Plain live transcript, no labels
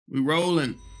We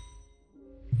rolling.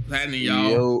 What's happening, y'all?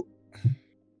 Yo,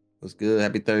 what's good?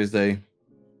 Happy Thursday.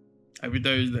 Happy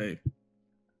Thursday.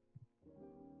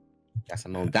 Got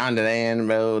some on down to the end,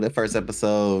 bro. The first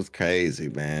episode was crazy,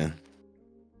 man.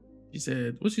 She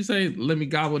said, what she say? Let me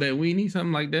gobble that weenie,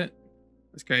 something like that.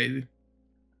 That's crazy.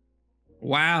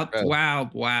 Wild, Bro.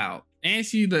 wild. And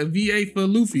she the VA for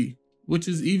Luffy, which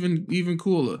is even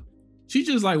cooler. She's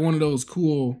just like one of those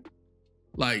cool,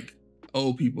 like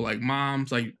old people, like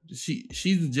moms. Like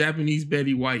she's the Japanese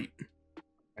Betty White.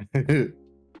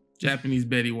 Japanese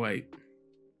Betty White.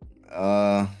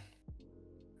 I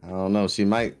don't know. She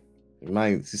sound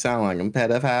like a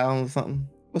pedophile or something.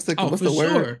 What's the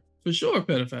word? For sure,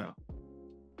 pedophile.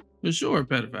 For sure,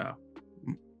 pedophile.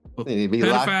 Be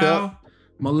locked up?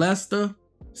 Molester,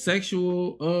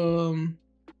 sexual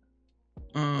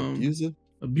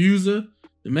abuser,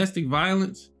 domestic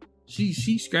violence.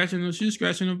 She's scratching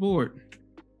the board.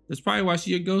 That's probably why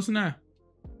she a ghost now.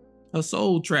 Her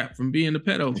soul trapped from being a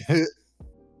pedo.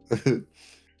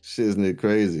 Shit's nigga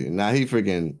crazy. Now he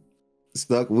freaking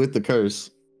stuck with the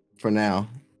curse for now.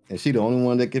 And she the only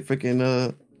one that can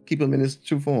freaking keep him in his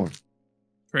true form.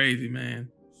 Crazy, man.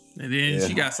 And then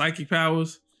she got psychic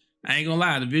powers. I ain't gonna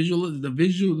lie, the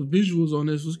visuals on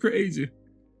this was crazy.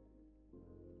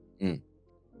 Yeah,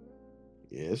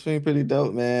 it's been pretty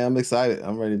dope, man. I'm excited.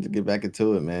 I'm ready to get back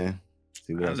into it, man.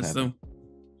 See what else happens.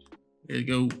 There you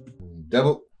go.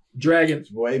 Double Dragon.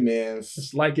 Boy, man.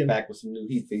 Just liking. Back with some new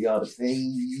heat for y'all to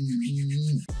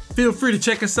see. Feel free to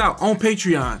check us out on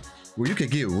Patreon, where you can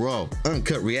get raw,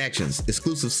 uncut reactions,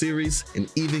 exclusive series,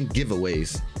 and even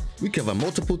giveaways. We cover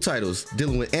multiple titles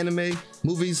dealing with anime,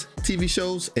 movies, TV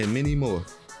shows, and many more.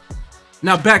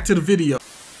 Now back to the video.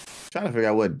 Trying to figure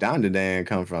out what Don Dan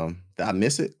come from. Did I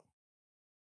miss it?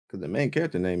 Because the main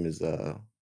character name is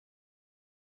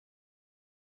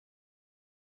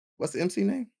what's the MC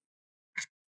name?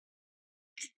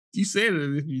 You said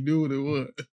it if you knew what it was.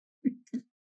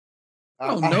 I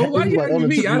don't know. Why you asking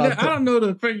me? I don't know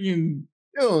the freaking.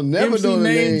 You don't never MC know the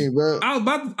names. name, bro. I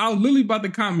was literally about to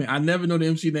comment. I never know the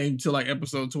MC name until like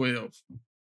episode 12.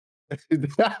 To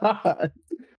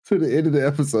the end of the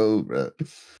episode, bro.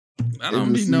 I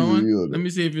don't be knowing. Let me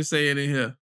see if you say it in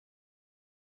here.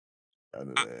 I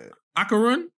know that.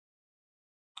 Akarun?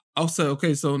 I'll say,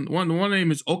 okay, so one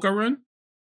name is Okarun.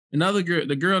 Another girl,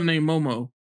 the girl named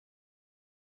Momo.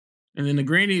 And then the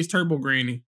granny is Turbo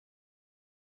Granny.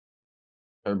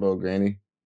 Turbo Granny?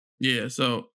 Yeah,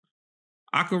 so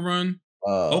Akarun,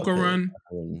 Okarun,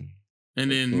 and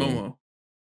then Momo.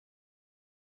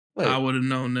 Wait. I would have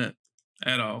known that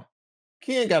at all.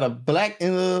 Ken got a black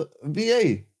in the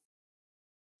VA.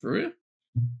 For real?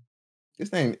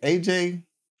 His name AJ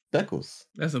Beckles.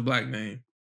 That's a black name.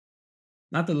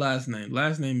 Not the last name.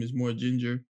 Last name is more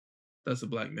ginger. That's a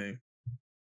black name.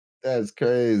 That's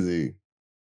crazy.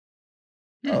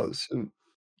 Oh shoot.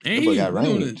 And he got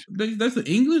range. That's an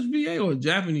English VA or a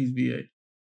Japanese VA?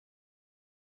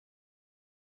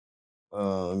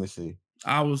 Let me see.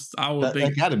 I would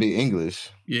think that gotta be English.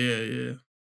 Yeah.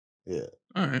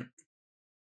 All right.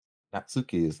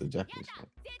 Natsuki is the Japanese one.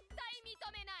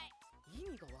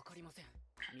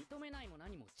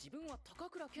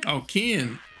 Oh,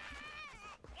 Ken.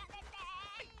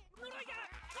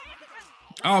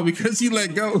 Oh, because he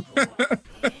let go.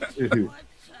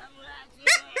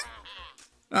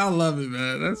 I love it,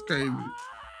 man. That's crazy.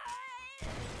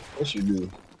 What you do?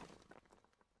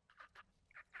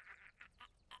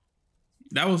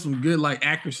 That was some good like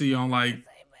accuracy on like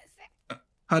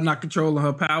her not controlling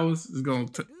her powers. It's gonna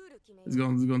do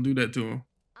that to him.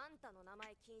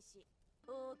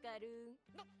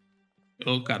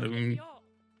 Okarun.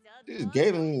 Just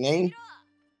gave him a name.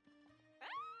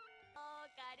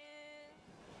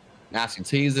 Now she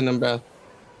teasing him, bro.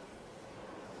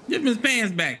 Give him his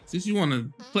pants back since you want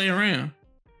to play around.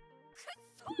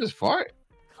 Just fart.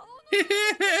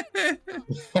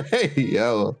 Hey,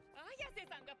 yo.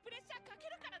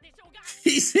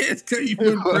 He says, "Cause you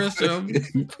put pressure on me."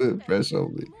 You put pressure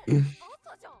on me.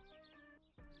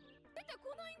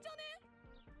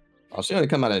 Oh, she only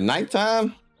come out at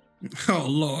nighttime? Oh,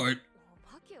 Lord.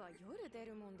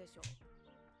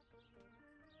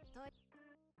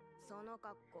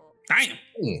 Damn.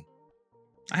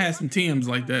 I had some Tims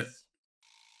like that.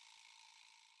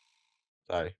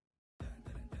 Sorry.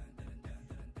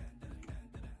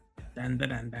 They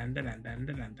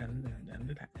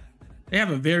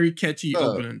have a very catchy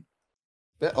opening.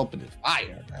 That opening is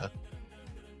fire, bro.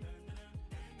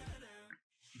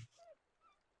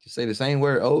 You say the same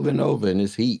word over and over and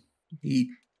it's heat. Heat.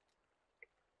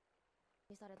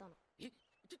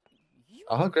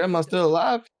 Oh, her grandma's still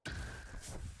alive?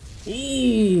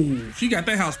 Ooh, she got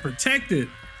that house protected.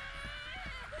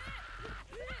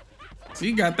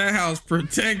 She got that house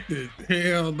protected.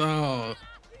 Hell no.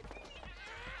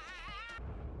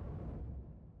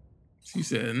 She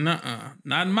said, nuh-uh,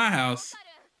 not in my house.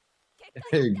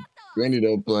 Hey, Granny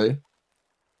don't play.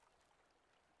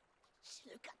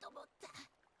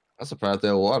 I'm surprised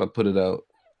that water put it out.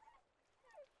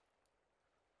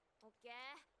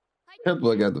 That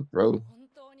boy got the throw.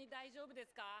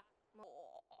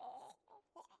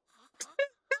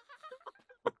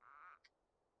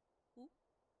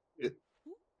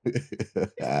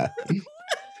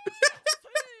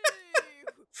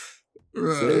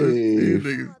 Bro, these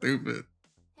niggas stupid.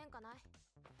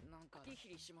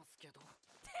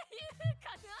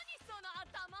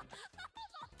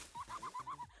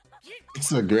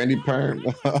 It's a granny perm.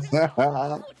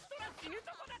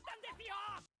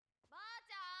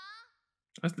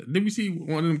 Did we see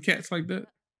one of them cats like that?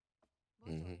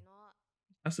 Mm-hmm.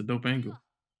 That's a dope angle.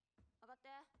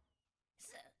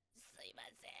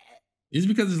 Is it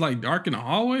because it's like dark in the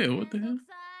hallway or what the hell?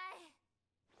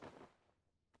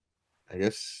 I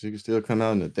guess you can still come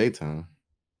out in the daytime.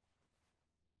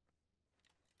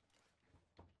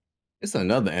 It's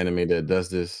another anime that does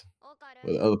this,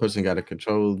 where the other person got to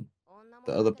control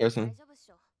the other person.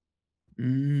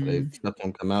 They stuff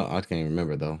don't come out. I can't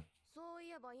remember though.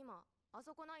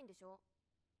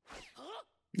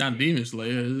 Not Demon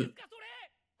Slayer, is it?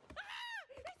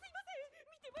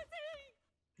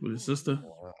 With his sister?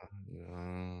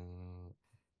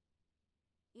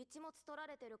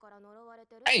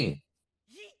 Dang!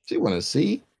 She want to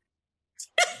see?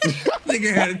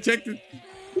 Nigga had to check it.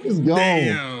 He's gone.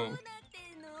 Damn.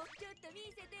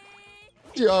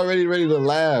 She already ready to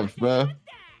laugh, bro.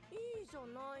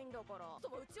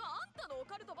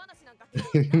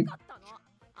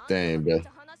 Damn, bro.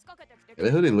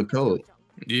 That hoodie look cold.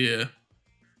 Yeah.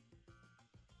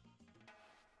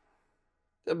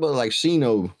 That boy like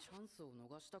Shino.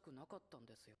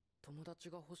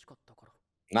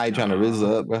 Now you trying to rizz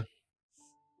up, bro.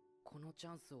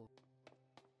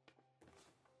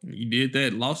 You did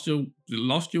that. Lost your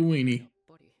weenie.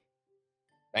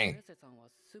 Dang.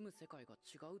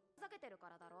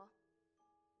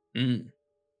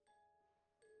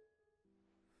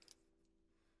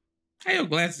 How your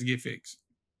glasses get fixed?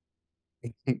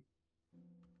 He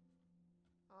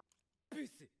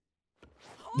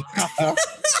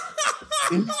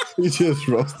just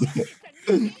roasted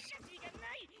it.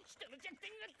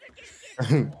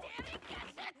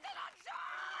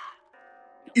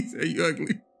 He said you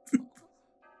ugly.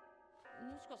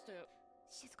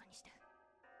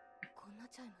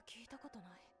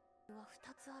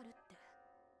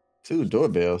 Two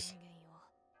doorbells.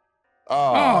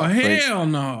 Oh, French. hell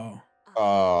no.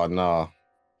 Oh, no.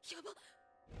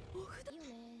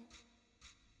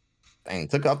 Dang,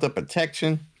 took off the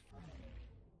protection.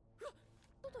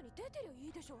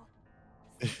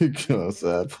 Go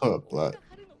outside for a plot.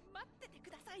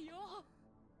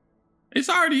 It's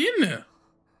already in there.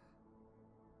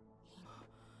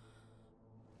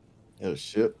 Oh,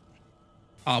 shit.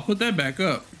 I'll put that back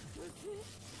up.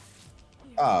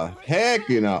 Oh, heck,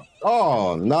 you know.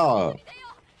 Oh, no.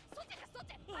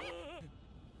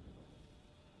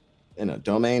 In a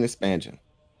domain expansion.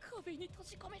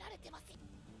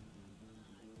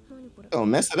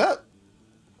 Don't mess it up.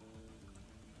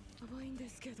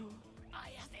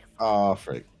 Oh,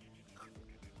 freak.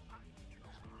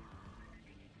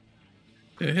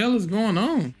 The hell is going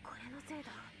on?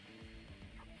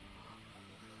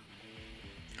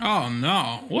 Oh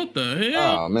no, what the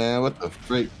hell? Oh man, what the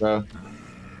freak, bro?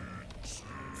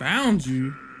 Found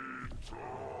you.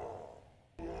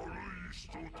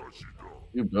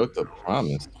 You broke the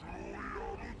promise.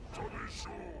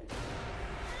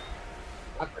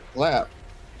 Not the clap.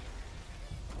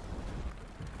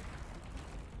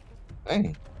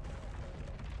 Dang.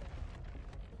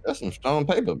 That's some strong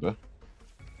paper, bro.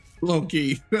 Low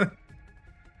key.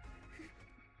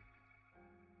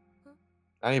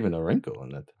 Not even a wrinkle on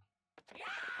that.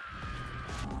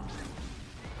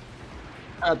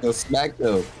 I had to smack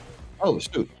though. Oh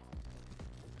shoot.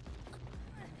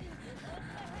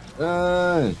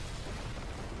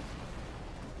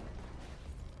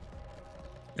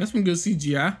 That's some good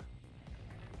CGI.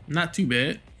 Not too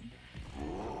bad.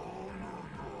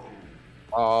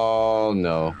 Oh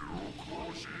no.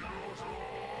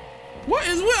 What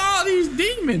is with all these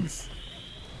demons?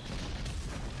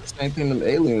 Same thing them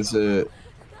aliens said.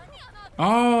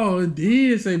 Oh, it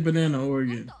did say banana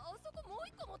organ.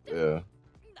 Yeah.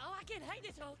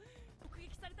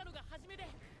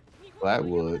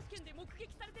 Blackwood.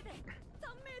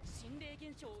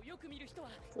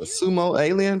 A sumo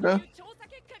alien, bro?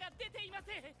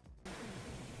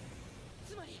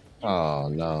 Oh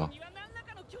no.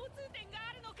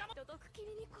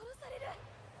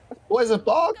 Poison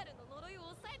fog?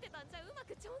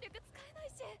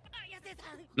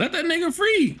 Let that nigga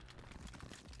free.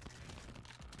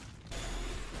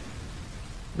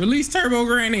 Release Turbo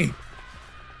Granny.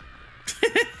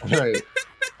 Right.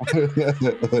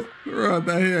 Bro,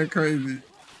 that hair crazy.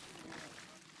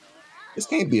 This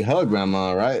can't be her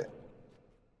grandma, right?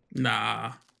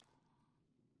 Nah.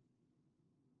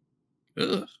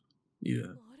 Ugh.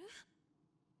 Yeah.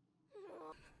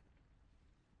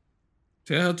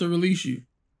 Tell her to release you.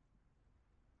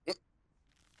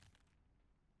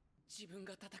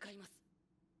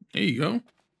 There you go.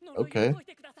 Okay.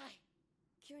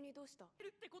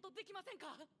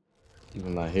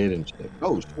 Even my head and check.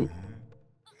 Oh shoot.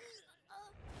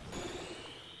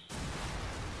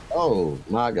 Oh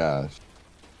my gosh.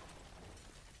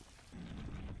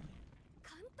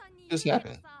 Just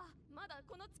happened.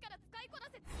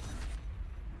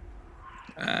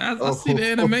 I see the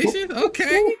animation.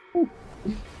 Okay.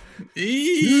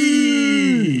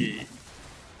 Eee.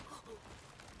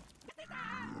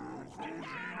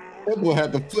 That boy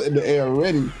had the foot in the air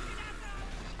already.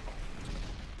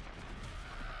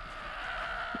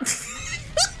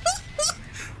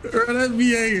 Bro, that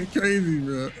VA is crazy,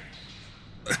 bro.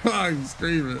 I'm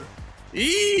screaming.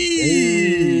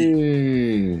 Eee.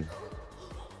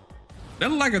 That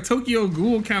look like a Tokyo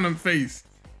Ghoul kind of face.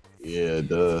 Yeah,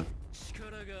 duh.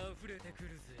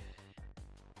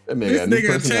 That man This got new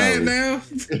nigga Chad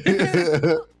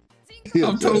personality. now.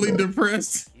 I'm totally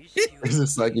depressed. It's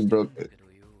just like he broke it.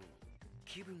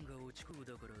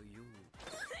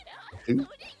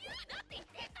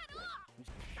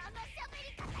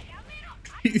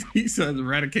 He says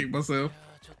eradicate myself.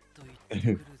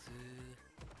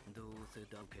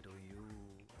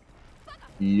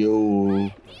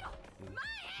 Yo.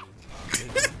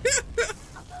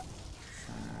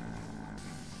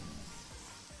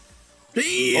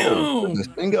 Damn. Oh, this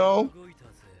bingo.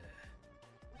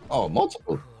 Oh,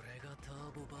 multiple.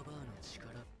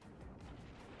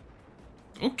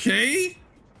 Okay.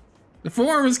 The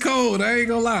form is cold. I ain't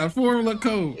gonna lie. The form look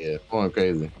cold. Yeah, going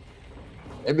crazy.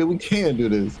 Maybe we can do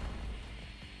this.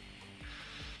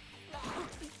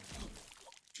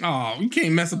 Oh, you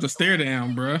can't mess up the stare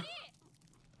down, bruh.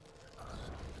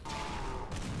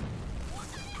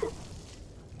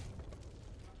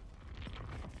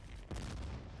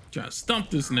 Trying to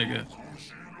stump this nigga.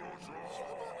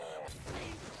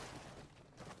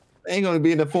 Ain't gonna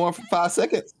be in the form for 5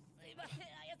 seconds.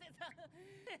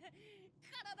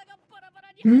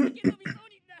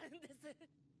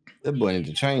 That boy needs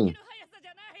to train.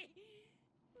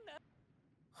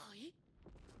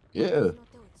 Yeah.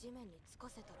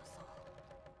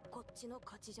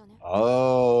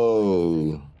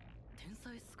 Oh.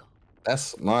 That's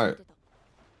smart.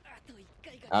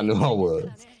 I knew I was.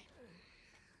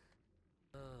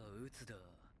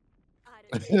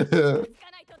 Oh,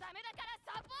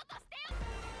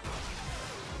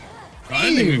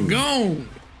 that nigga gone.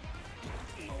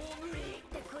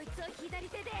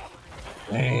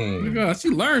 Dang. Look at her, she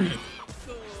learning.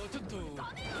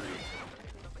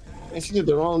 And she did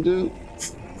the wrong dude.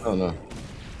 Oh no.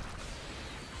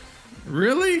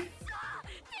 Really?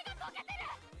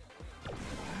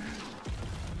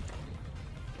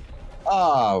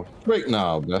 Oh, break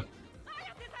now, bro.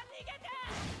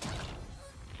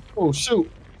 Oh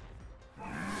shoot.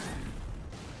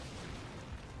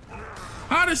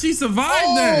 How did she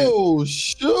survive that? Oh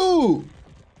shoot.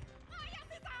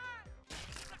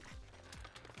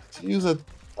 She used a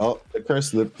the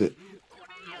curse lifted.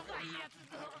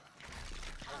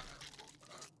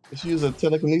 She used a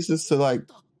telekinesis to like.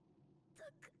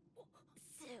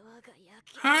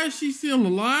 How is she still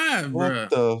alive, What bruh?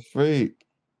 the freak?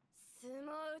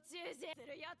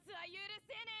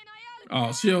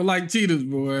 Oh, she don't like cheaters,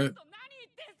 boy.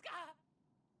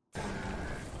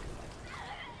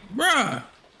 Bruh,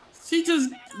 she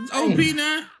just OP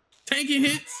now, taking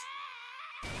hits.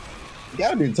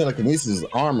 Gotta be telekinesis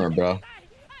armor, bro.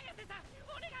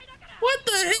 What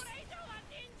the heck?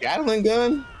 Gatling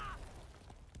gun?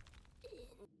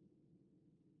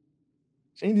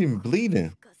 She ain't even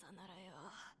bleeding.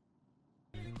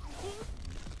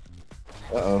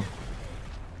 Uh-oh.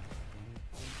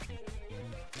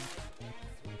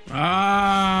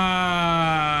 Ah,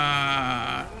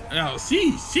 oh,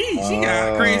 she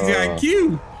got crazy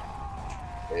IQ.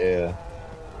 Yeah.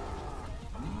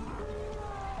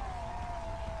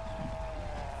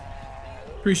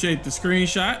 Appreciate the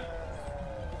screenshot.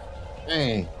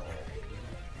 Dang.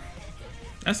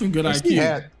 That's some good And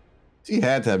IQ. She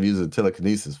had to have used a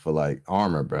telekinesis for like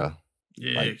armor, bro.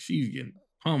 Yeah, like- she's getting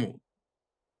pummeled.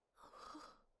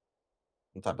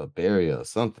 some type of barrier or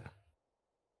something.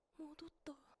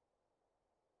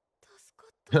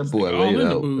 That This boy nigga all laid in the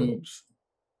out. Bro. boobs.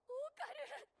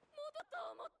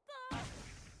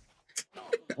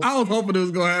 I was hoping it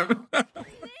was gonna happen.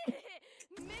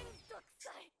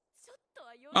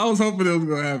 I was hoping it was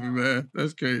gonna happen, man.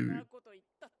 That's crazy.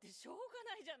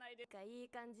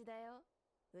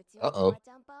 Uh-oh.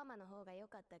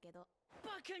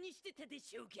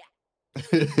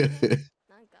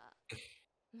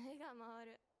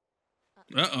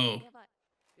 Uh-oh.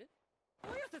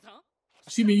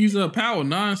 She been using her power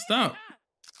non-stop.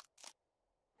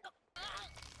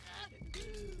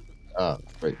 Oh,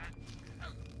 great.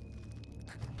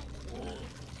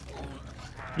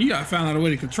 You gotta find out a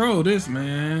way to control this,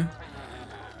 man.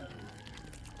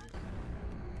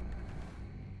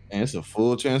 And it's a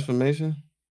full transformation.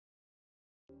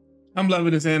 I'm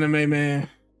loving this anime, man.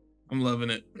 I'm loving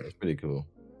it. That's pretty cool.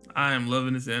 I am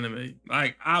loving this anime.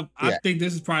 Like I think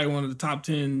this is probably one of the top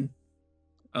 10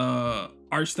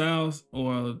 art styles,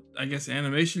 or I guess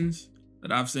animations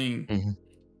that I've seen. Mm-hmm.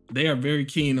 They are very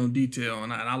keen on detail,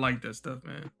 and I like that stuff,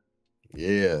 man.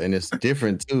 Yeah, and it's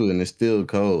different too, and it's still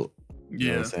cold. You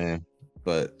know what I'm saying?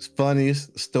 But it's funny,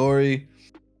 story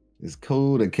is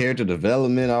cool. The character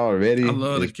development already. I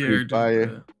love the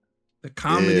character. The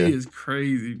comedy is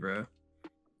crazy, bro.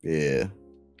 Yeah.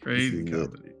 Crazy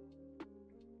comedy.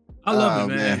 I love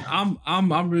it, man.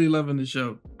 I'm really loving the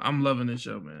show. I'm loving this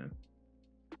show, man.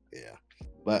 Yeah.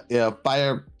 But yeah,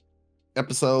 fire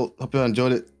episode. Hope you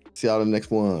enjoyed it. See y'all in the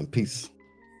next one. Peace.